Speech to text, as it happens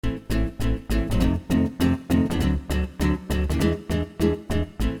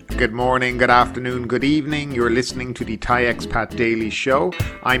good morning, good afternoon, good evening. You're listening to the Thai Expat Daily Show.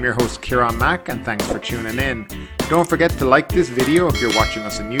 I'm your host Kieran Mack and thanks for tuning in. Don't forget to like this video if you're watching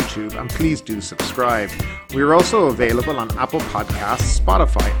us on YouTube and please do subscribe. We're also available on Apple Podcasts,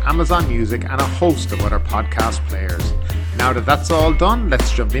 Spotify, Amazon Music and a host of other podcast players. Now that that's all done,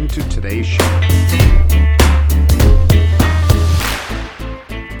 let's jump into today's show.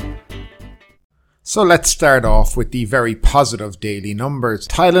 So let's start off with the very positive daily numbers.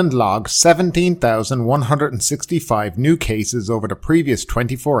 Thailand logged 17,165 new cases over the previous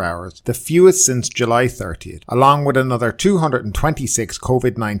 24 hours, the fewest since July 30th, along with another 226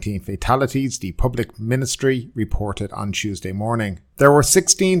 COVID-19 fatalities, the Public Ministry reported on Tuesday morning. There were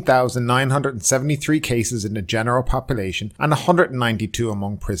 16,973 cases in the general population and 192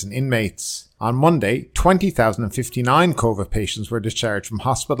 among prison inmates. On Monday, 20,059 COVID patients were discharged from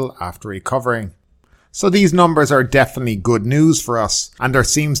hospital after recovering. So these numbers are definitely good news for us, and there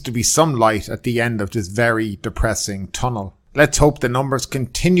seems to be some light at the end of this very depressing tunnel. Let's hope the numbers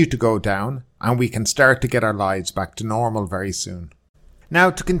continue to go down and we can start to get our lives back to normal very soon. Now,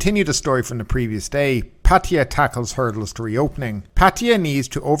 to continue the story from the previous day, Pattaya tackles hurdles to reopening. Pattaya needs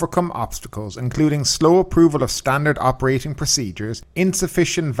to overcome obstacles including slow approval of standard operating procedures,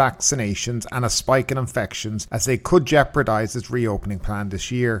 insufficient vaccinations and a spike in infections as they could jeopardise its reopening plan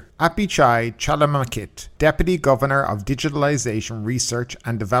this year. Apichai Chalamakit, Deputy Governor of Digitalisation Research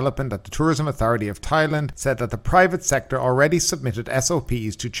and Development at the Tourism Authority of Thailand, said that the private sector already submitted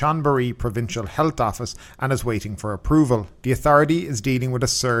SOPs to Chonburi Provincial Health Office and is waiting for approval. The authority is dealing with a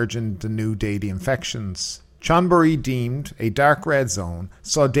surge in the new daily infections. Chonburi, deemed a dark red zone,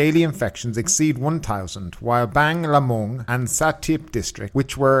 saw daily infections exceed 1,000, while Bang Lamong and Satip district,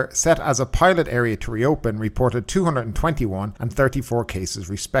 which were set as a pilot area to reopen, reported 221 and 34 cases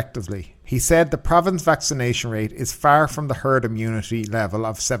respectively. He said the province vaccination rate is far from the herd immunity level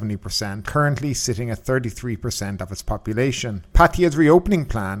of 70%, currently sitting at 33% of its population. Pattaya's reopening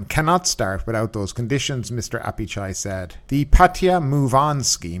plan cannot start without those conditions, Mr. Apichai said. The Pattaya Move On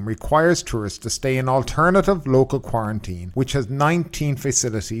scheme requires tourists to stay in alternative local quarantine, which has 19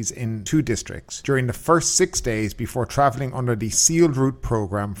 facilities in 2 districts, during the first 6 days before travelling under the sealed route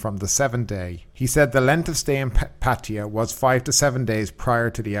program from the 7th day. He said the length of stay in Pattaya was 5 to 7 days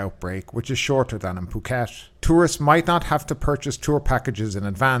prior to the outbreak, which is shorter than in Phuket. Tourists might not have to purchase tour packages in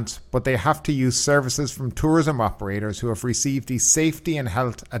advance, but they have to use services from tourism operators who have received the Safety and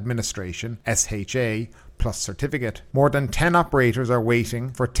Health Administration (SHA) Plus certificate. More than 10 operators are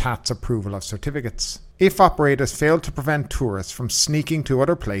waiting for TAT's approval of certificates. If operators fail to prevent tourists from sneaking to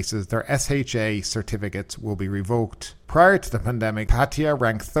other places, their SHA certificates will be revoked. Prior to the pandemic, Pattaya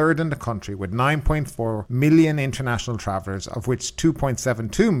ranked 3rd in the country with 9.4 million international travellers, of which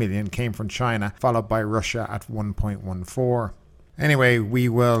 2.72 million came from China, followed by Russia at 1.14. Anyway, we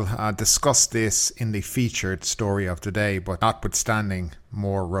will discuss this in the featured story of the day, but notwithstanding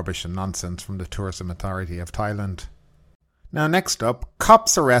more rubbish and nonsense from the Tourism Authority of Thailand. Now next up,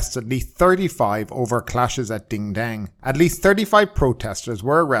 cops arrest at least 35 over clashes at Ding Dang. At least 35 protesters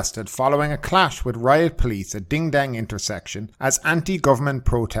were arrested following a clash with riot police at Ding Dang intersection as anti-government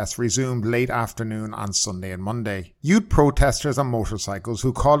protests resumed late afternoon on Sunday and Monday. Youth protesters on motorcycles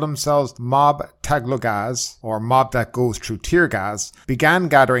who call themselves Mob Taglogaz, or Mob That Goes Through Tear Gas, began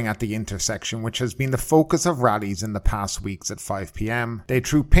gathering at the intersection, which has been the focus of rallies in the past weeks at 5 p.m. They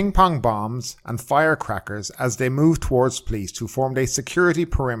threw ping pong bombs and firecrackers as they moved towards police who formed a security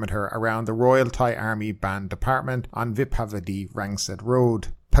perimeter around the Royal Thai Army Band Department on Vipavadi Rangsit Road.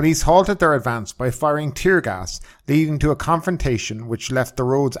 Police halted their advance by firing tear gas, leading to a confrontation which left the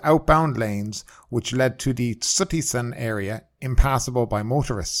road's outbound lanes, which led to the Sutisan area, impassable by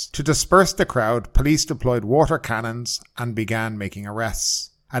motorists. To disperse the crowd, police deployed water cannons and began making arrests.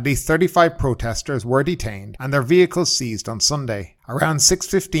 At least 35 protesters were detained and their vehicles seized on Sunday. Around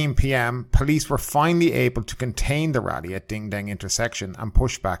 6:15 p.m, police were finally able to contain the rally at Ding Dang intersection and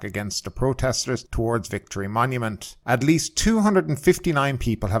push back against the protesters towards Victory Monument. At least 259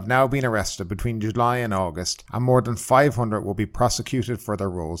 people have now been arrested between July and August, and more than 500 will be prosecuted for their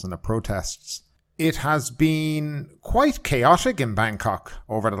roles in the protests. It has been quite chaotic in Bangkok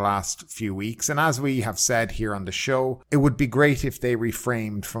over the last few weeks, and as we have said here on the show, it would be great if they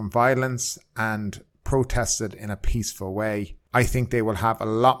refrained from violence and protested in a peaceful way. I think they will have a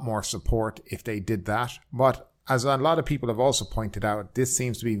lot more support if they did that, but as a lot of people have also pointed out, this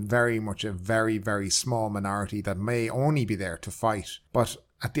seems to be very much a very, very small minority that may only be there to fight. But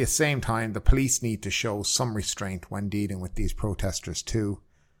at the same time, the police need to show some restraint when dealing with these protesters too.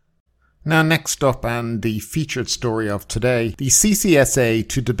 Now next up, and the featured story of today, the CCSA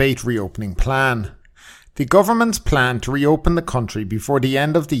to debate reopening plan. The The government's plan to reopen the country before the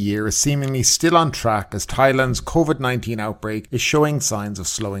end of the year is seemingly still on track as Thailand's COVID-19 outbreak is showing signs of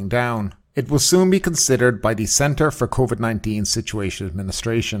slowing down. It will soon be considered by the Centre for COVID-19 Situation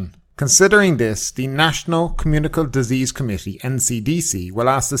Administration. Considering this, the National Communicable Disease Committee (NCDC) will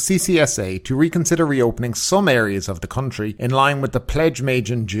ask the CCSA to reconsider reopening some areas of the country in line with the pledge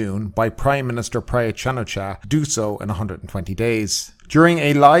made in June by Prime Minister Prayut Chan-o-cha to do so in 120 days. During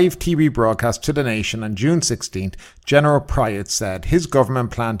a live TV broadcast to the nation on June 16th, General Prayut said his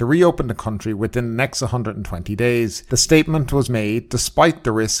government planned to reopen the country within the next 120 days. The statement was made despite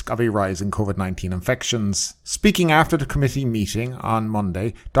the risk of a rise in COVID-19 infections. Speaking after the committee meeting on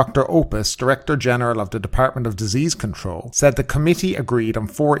Monday, Dr. Opis, Director General of the Department of Disease Control, said the committee agreed on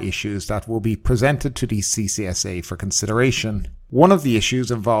 4 issues that will be presented to the CCSA for consideration. One of the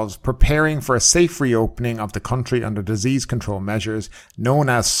issues involves preparing for a safe reopening of the country under disease control measures known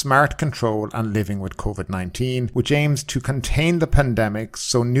as Smart Control and Living with COVID-19, which aims to contain the pandemic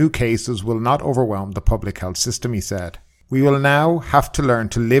so new cases will not overwhelm the public health system, he said. We will now have to learn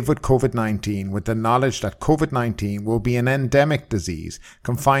to live with COVID-19 with the knowledge that COVID-19 will be an endemic disease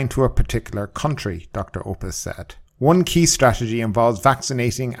confined to a particular country, Dr. Opis said. One key strategy involves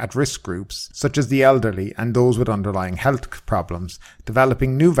vaccinating at-risk groups, such as the elderly and those with underlying health problems,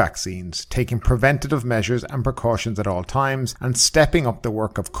 developing new vaccines, taking preventative measures and precautions at all times, and stepping up the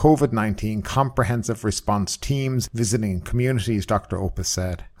work of COVID-19 comprehensive response teams visiting communities, Dr. Opis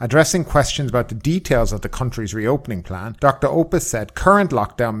said. Addressing questions about the details of the country's reopening plan, Dr. Opis said current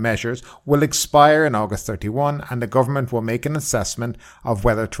lockdown measures will expire in August 31 and the government will make an assessment of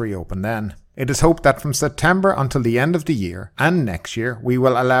whether to reopen then. It is hoped that from September until the end of the year and next year, we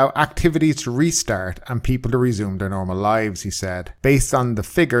will allow activities to restart and people to resume their normal lives, he said. Based on the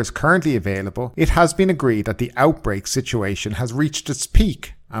figures currently available, it has been agreed that the outbreak situation has reached its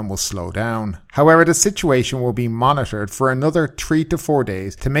peak and will slow down. However, the situation will be monitored for another 3 to 4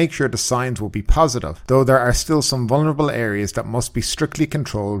 days to make sure the signs will be positive, though there are still some vulnerable areas that must be strictly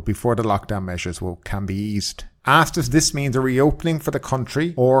controlled before the lockdown measures can be eased. Asked if this means a reopening for the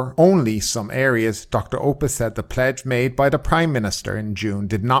country or only some areas, Dr. Opis said the pledge made by the Prime Minister in June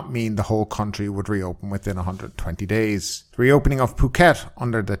did not mean the whole country would reopen within 120 days. The reopening of Phuket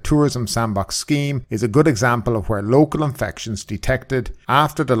under the Tourism Sandbox scheme is a good example of where local infections detected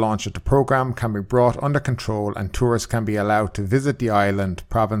after the launch of the programme can be brought under control and tourists can be allowed to visit the island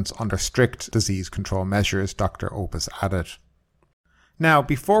province under strict disease control measures, Dr. Opis added. Now,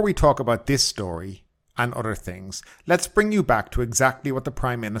 before we talk about this story and other things, let's bring you back to exactly what the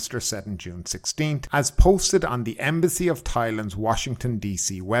Prime Minister said on June 16th, as posted on the Embassy of Thailand's Washington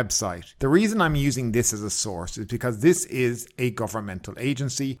DC website. The reason I'm using this as a source is because this is a governmental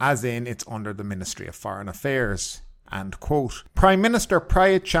agency, as in it's under the Ministry of Foreign Affairs. And quote, Prime Minister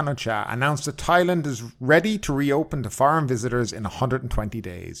Prayut Chan-o-cha announced that Thailand is ready to reopen to foreign visitors in 120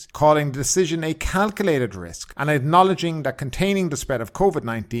 days, calling the decision a calculated risk and acknowledging that containing the spread of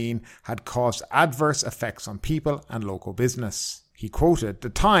COVID-19 had caused adverse effects on people and local business. He quoted, "The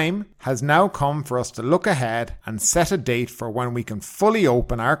time has now come for us to look ahead and set a date for when we can fully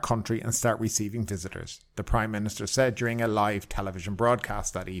open our country and start receiving visitors," the Prime Minister said during a live television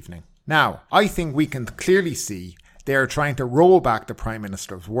broadcast that evening. Now, I think we can clearly see they are trying to roll back the Prime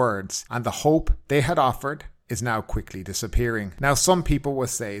Minister's words, and the hope they had offered is now quickly disappearing. Now, some people will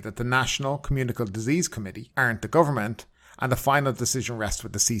say that the National Communicable Disease Committee aren't the government, and the final decision rests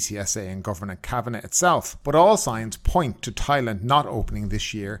with the CCSA and Government Cabinet itself. But all signs point to Thailand not opening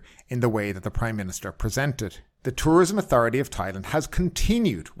this year in the way that the Prime Minister presented. The Tourism Authority of Thailand has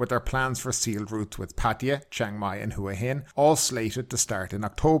continued with their plans for sealed routes with Pattaya, Chiang Mai and Hua Hin, all slated to start in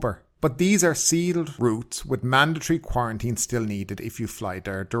October. But these are sealed routes with mandatory quarantine still needed if you fly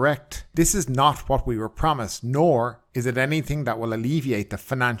there direct. This is not what we were promised, nor is it anything that will alleviate the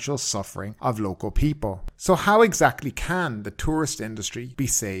financial suffering of local people. So how exactly can the tourist industry be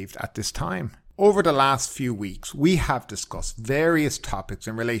saved at this time? Over the last few weeks, we have discussed various topics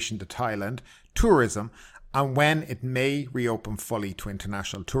in relation to Thailand, tourism, and when it may reopen fully to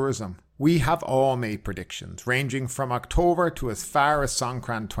international tourism. We have all made predictions, ranging from October to as far as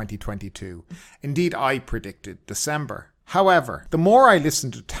Songkran 2022. Indeed, I predicted December. However, the more I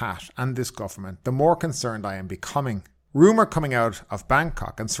listen to Tat and this government, the more concerned I am becoming. Rumour coming out of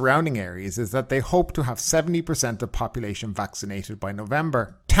Bangkok and surrounding areas is that they hope to have 70% of population vaccinated by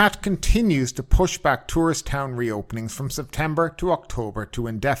November. Tat continues to push back tourist town reopenings from September to October to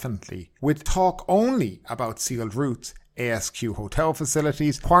indefinitely, with talk only about sealed routes, ASQ hotel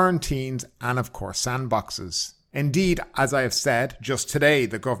facilities, quarantines and of course sandboxes. Indeed, as I have said, just today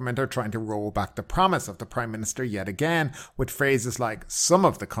the government are trying to roll back the promise of the Prime Minister yet again with phrases like some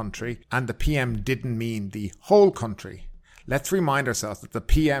of the country and the PM didn't mean the whole country. Let's remind ourselves that the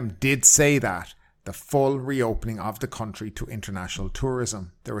PM did say that, the full reopening of the country to international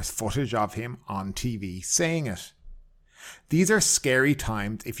tourism. There is footage of him on TV saying it. These are scary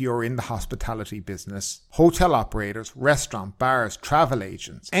times if you're in the hospitality business. Hotel operators, restaurant, bars, travel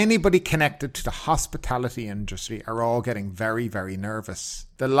agents, anybody connected to the hospitality industry are all getting very, very nervous.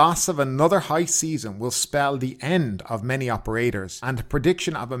 The loss of another high season will spell the end of many operators, and the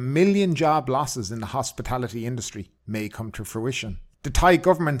prediction of 1 million job losses in the hospitality industry may come to fruition. The Thai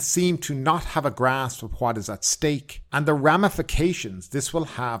government seem to not have a grasp of what is at stake and the ramifications this will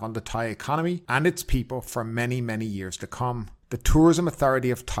have on the Thai economy and its people for many, many years to come. The Tourism Authority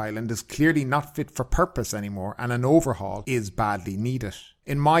of Thailand is clearly not fit for purpose anymore, and an overhaul is badly needed.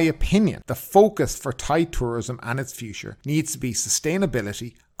 In my opinion, the focus for Thai tourism and its future needs to be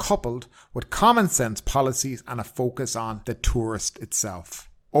sustainability coupled with common sense policies and a focus on the tourist itself.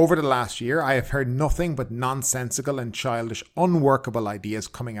 Over the last year, I have heard nothing but nonsensical and childish, unworkable ideas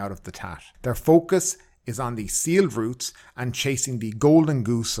coming out of the TAT. Their focus is on the sealed routes and chasing the golden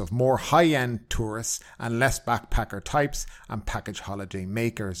goose of more high-end tourists and less backpacker types and package holiday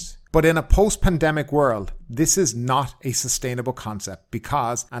makers. But in a post-pandemic world, this is not a sustainable concept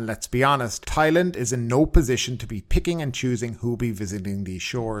because, and let's be honest, Thailand is in no position to be picking and choosing who will be visiting these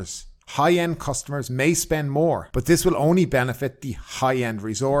shores. High-end customers may spend more, but this will only benefit the high-end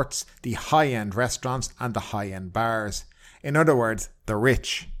resorts, the high-end restaurants and the high-end bars. In other words, the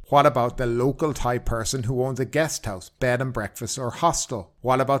rich. What about the local Thai person who owns a guest house, bed and breakfast or hostel?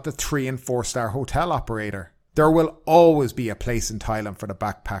 What about the 3- and 4-star hotel operator? There will always be a place in Thailand for the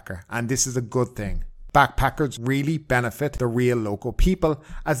backpacker, and this is a good thing. Backpackers really benefit the real local people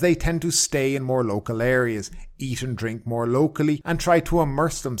as they tend to stay in more local areas, eat and drink more locally and try to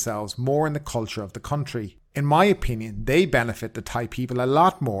immerse themselves more in the culture of the country. In my opinion, they benefit the Thai people a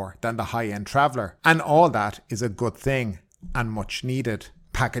lot more than the high-end traveller, and all that is a good thing and much needed.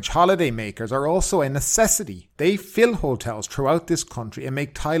 Package holiday makers are also a necessity. They fill hotels throughout this country and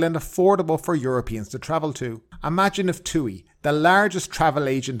make Thailand affordable for Europeans to travel to. Imagine if TUI, the largest travel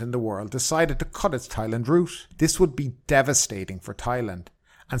agent in the world, decided to cut its Thailand route. This would be devastating for Thailand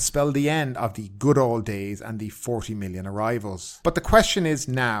and spell the end of the good old days and the 40 million arrivals. But the question is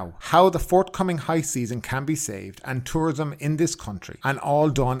now how the forthcoming high season can be saved and tourism in this country, and all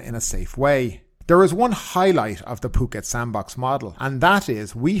done in a safe way. There is one highlight of the Phuket Sandbox model, and that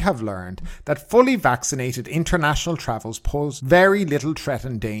is we have learned that fully vaccinated international travels pose very little threat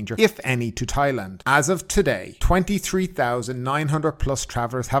and danger, if any, to Thailand. As of today, 23,900 plus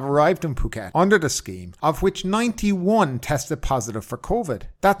travellers have arrived in Phuket under the scheme, of which 91 tested positive for COVID.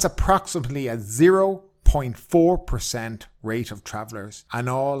 That's approximately a 0.4% rate of travellers, and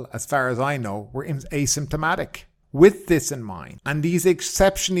all, as far as I know, were asymptomatic. With this in mind, and these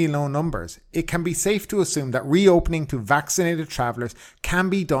exceptionally low numbers, it can be safe to assume that reopening to vaccinated travellers can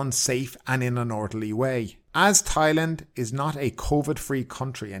be done safe and in an orderly way. As Thailand is not a COVID-free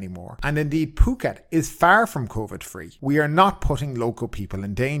country anymore, and indeed Phuket is far from COVID-free, we are not putting local people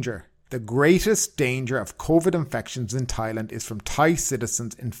in danger. The greatest danger of COVID infections in Thailand is from Thai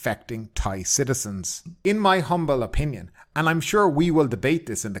citizens infecting Thai citizens. In my humble opinion, and I'm sure we will debate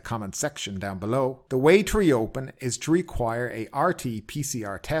this in the comment section down below, the way to reopen is to require a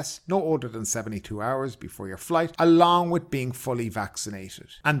RT-PCR test no older than 72 hours before your flight, along with being fully vaccinated.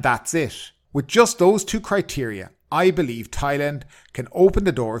 And that's it. With just those two criteria, I believe Thailand can open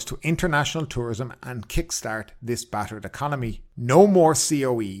the doors to international tourism and kickstart this battered economy. No more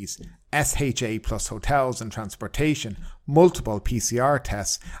COEs, SHA plus hotels and transportation, multiple PCR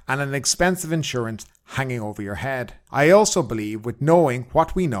tests, and an expensive insurance hanging over your head. I also believe with knowing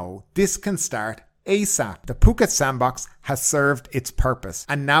what we know, this can start ASAP. The Phuket Sandbox has served its purpose,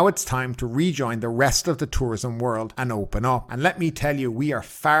 and now it's time to rejoin the rest of the tourism world and open up. And let me tell you, we are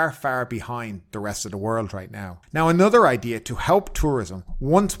far, far behind the rest of the world right now. Now, another idea to help tourism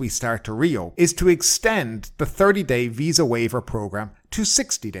once we start to reopen is to extend the 30-day visa waiver program to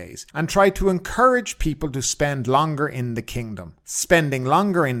 60 days and try to encourage people to spend longer in the kingdom. Spending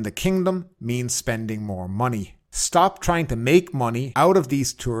longer in the kingdom means spending more money. Stop trying to make money out of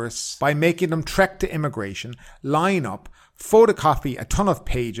these tourists by making them trek to immigration, line up, photocopy a ton of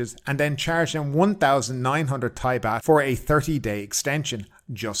pages, and then charge them 1,900 Thai baht for a 30-day extension.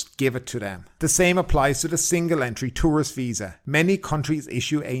 just give it to them. The same applies to the single entry tourist visa. Many countries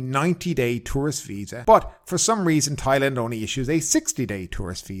issue a 90-day tourist visa, but for some reason Thailand only issues a 60-day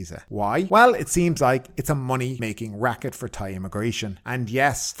tourist visa. Why? Well, it seems like it's a money-making racket for Thai immigration. And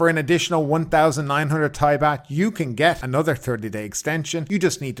yes, for an additional 1,900 Thai baht, you can get another 30-day extension. You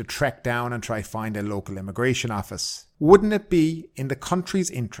just need to trek down and try find a local immigration office. Wouldn't it be in the country's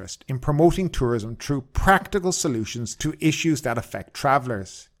interest in promoting tourism through practical solutions to issues that affect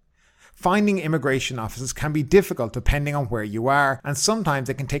travellers? Finding immigration offices can be difficult depending on where you are, and sometimes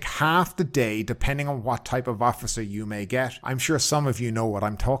it can take half the day depending on what type of officer you may get. I'm sure some of you know what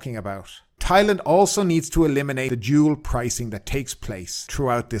I'm talking about. Thailand also needs to eliminate the dual pricing that takes place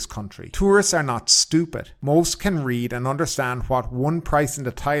throughout this country. Tourists are not stupid. Most can read and understand what one price in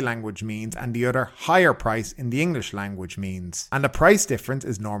the Thai language means and the other higher price in the English language means. And the price difference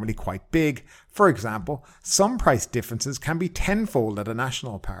is normally quite big. For example, some price differences can be tenfold at a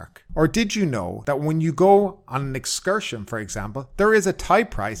national park. Or did you know that when you go on an excursion, for example, there is a Thai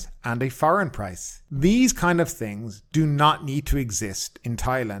price and a foreign price? These kind of things do not need to exist in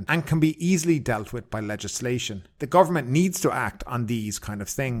Thailand and can be easily dealt with by legislation. The government needs to act on these kind of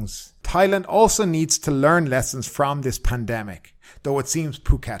things. Thailand also needs to learn lessons from this pandemic, though it seems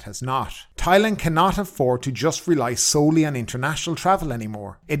Phuket has not. Thailand cannot afford to just rely solely on international travel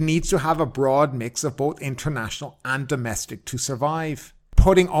anymore. It needs to have a broad mix of both international and domestic to survive.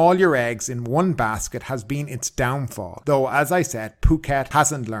 Putting all your eggs in one basket has been its downfall, though as I said, Phuket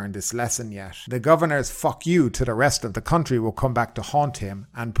hasn't learned this lesson yet. The governor's fuck you to the rest of the country will come back to haunt him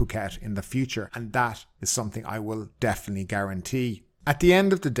and Phuket in the future, and that is something I will definitely guarantee. At the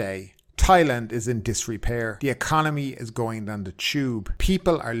end of the day, Thailand is in disrepair. The economy is going down the tube.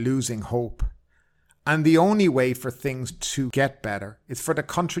 People are losing hope. And the only way for things to get better is for the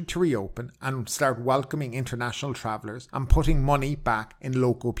country to reopen and start welcoming international travellers and putting money back in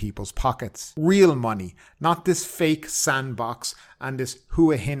local people's pockets. Real money, not this fake sandbox and this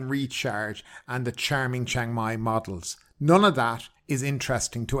Hua Hin recharge and the charming Chiang Mai models. None of that is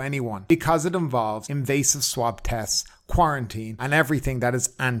interesting to anyone because it involves invasive swab tests, quarantine, and everything that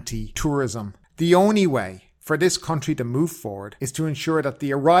is anti-tourism. The only way for this country to move forward is to ensure that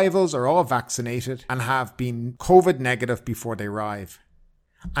the arrivals are all vaccinated and have been COVID negative before they arrive.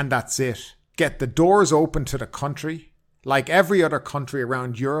 And that's it. Get the doors open to the country, like every other country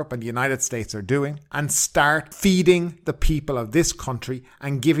around Europe and the United States are doing, and start feeding the people of this country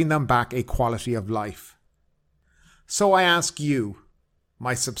and giving them back a quality of life. So I ask you,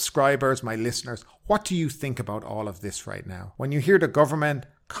 my subscribers, my listeners, what do you think about all of this right now? When you hear the government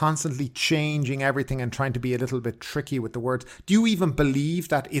constantly changing everything and trying to be a little bit tricky with the words, do you even believe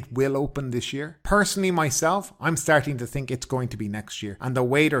that it will open this year? Personally, myself, I'm starting to think it's going to be next year. And the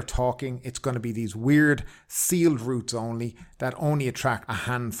way they're talking, it's going to be these weird sealed routes only that only attract a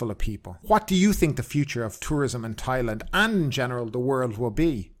handful of people. What do you think the future of tourism in Thailand and in general the world will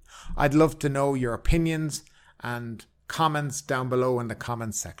be? I'd love to know your opinions and comments down below in the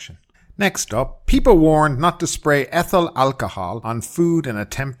comments section. Next up, people warned not to spray ethyl alcohol on food in an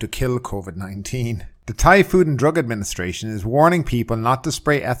attempt to kill COVID-19. The Thai Food and Drug Administration is warning people not to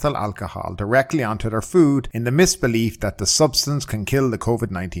spray ethyl alcohol directly onto their food in the misbelief that the substance can kill the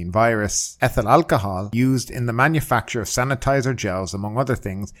COVID-19 virus. Ethyl alcohol, used in the manufacture of sanitizer gels among other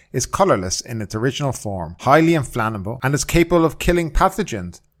things, is colourless in its original form, highly inflammable, and is capable of killing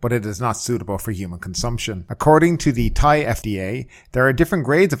pathogens, but it is not suitable for human consumption. According to the Thai FDA, there are different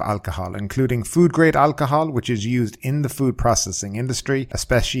grades of alcohol, including food-grade alcohol, which is used in the food processing industry,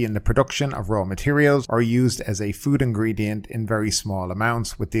 especially in the production of raw materials, or used as a food ingredient in very small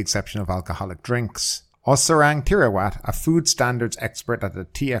amounts, with the exception of alcoholic drinks. Osarang Tirawat, a food standards expert at the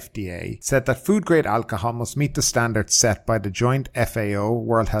TFDA, said that food-grade alcohol must meet the standards set by the joint FAO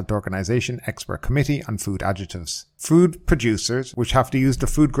World Health Organization Expert Committee on Food Additives. Food producers, which have to use the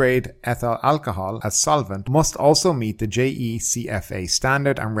food-grade ethyl alcohol as solvent, must also meet the JECFA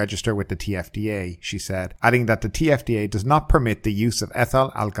standard and register with the TFDA, she said, adding that the TFDA does not permit the use of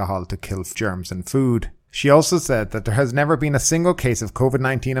ethyl alcohol to kill germs in food. She also said that there has never been a single case of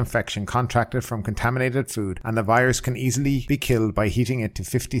COVID-19 infection contracted from contaminated food, and the virus can easily be killed by heating it to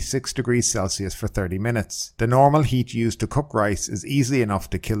 56 degrees Celsius for 30 minutes. The normal heat used to cook rice is easily enough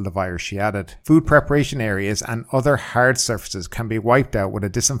to kill the virus, she added. Food preparation areas and other hard surfaces can be wiped out with a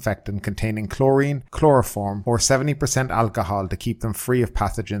disinfectant containing chlorine, chloroform, or 70% alcohol to keep them free of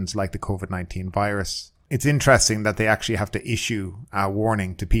pathogens like the COVID-19 virus. It's interesting that they actually have to issue a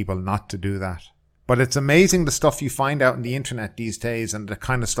warning to people not to do that. But it's amazing the stuff you find out on the internet these days and the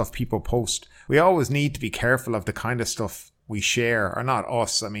kind of stuff people post. We always need to be careful of the kind of stuff we share, or not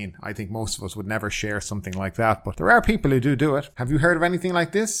us. I mean, I think most of us would never share something like that, but there are people who do it. Have you heard of anything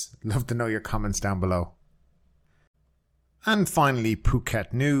like this? Love to know your comments down below. And finally,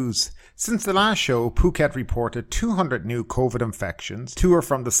 Phuket news. Since the last show, Phuket reported 200 new COVID infections. 2 are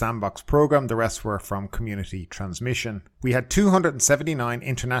from the Sandbox program, the rest were from community transmission. We had 279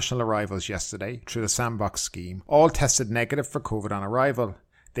 international arrivals yesterday through the Sandbox scheme, all tested negative for COVID on arrival.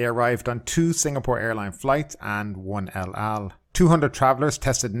 They arrived on 2 Singapore Airline flights and 1 El Al. 200 travellers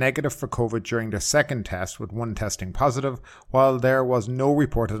tested negative for COVID during their second test, with 1 testing positive, while there was no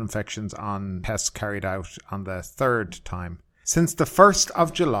reported infections on tests carried out on the third time. Since the 1st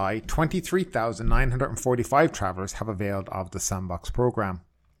of July, 23,945 travellers have availed of the Sandbox programme.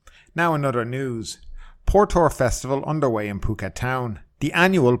 Now in other news. Portor Festival underway in Phuket town. The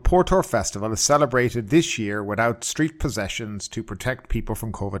annual Portor Festival is celebrated this year without street processions to protect people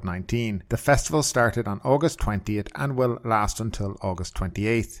from COVID-19. The festival started on August 20th and will last until August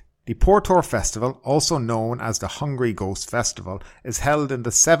 28th. The Portor Festival, also known as the Hungry Ghost Festival, is held in the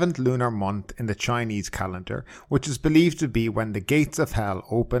 7th lunar month in the Chinese calendar, which is believed to be when the gates of hell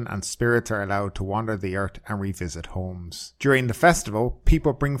open and spirits are allowed to wander the earth and revisit homes. During the festival,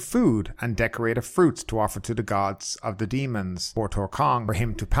 people bring food and decorated fruits to offer to the gods of the demons, Portor Kong, for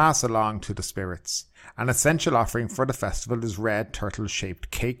him to pass along to the spirits. An essential offering for the festival is red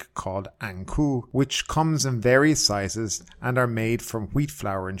turtle-shaped cake called Angku, which comes in various sizes and are made from wheat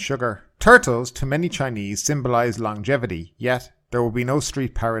flour and sugar. Turtles, to many Chinese, symbolize longevity, yet there will be no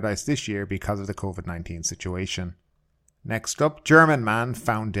street paradise this year because of the COVID-19 situation. Next up, German man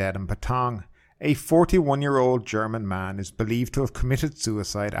found dead in Patong. A 41-year-old German man is believed to have committed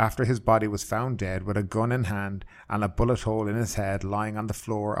suicide after his body was found dead with a gun in hand and a bullet hole in his head lying on the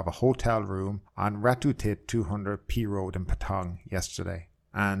floor of a hotel room on Ratutit 200 P Road in Patong yesterday.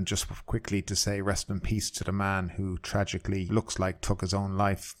 And just quickly to say rest in peace to the man who tragically looks like took his own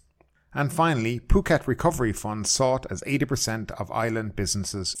life. And finally, Phuket Recovery Fund sought as 80% of island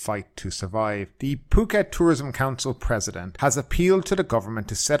businesses fight to survive. The Phuket Tourism Council president has appealed to the government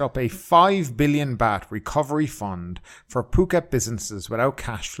to set up a 5 billion baht recovery fund for Phuket businesses without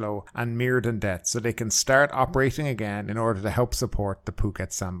cash flow and mired in debt so they can start operating again in order to help support the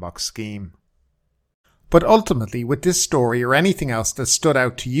Phuket Sandbox scheme. But ultimately, with this story or anything else that stood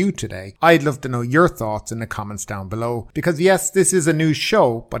out to you today, I'd love to know your thoughts in the comments down below. Because yes, this is a news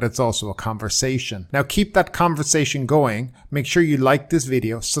show, but it's also a conversation. Now keep that conversation going. Make sure you like this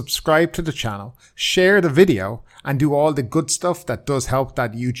video, subscribe to the channel, share the video, and do all the good stuff that does help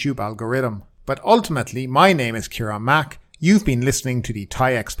that YouTube algorithm. But ultimately, my name is Kieran Mack. You've been listening to the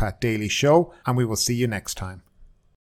Thai Expat Daily Show, and we will see you next time.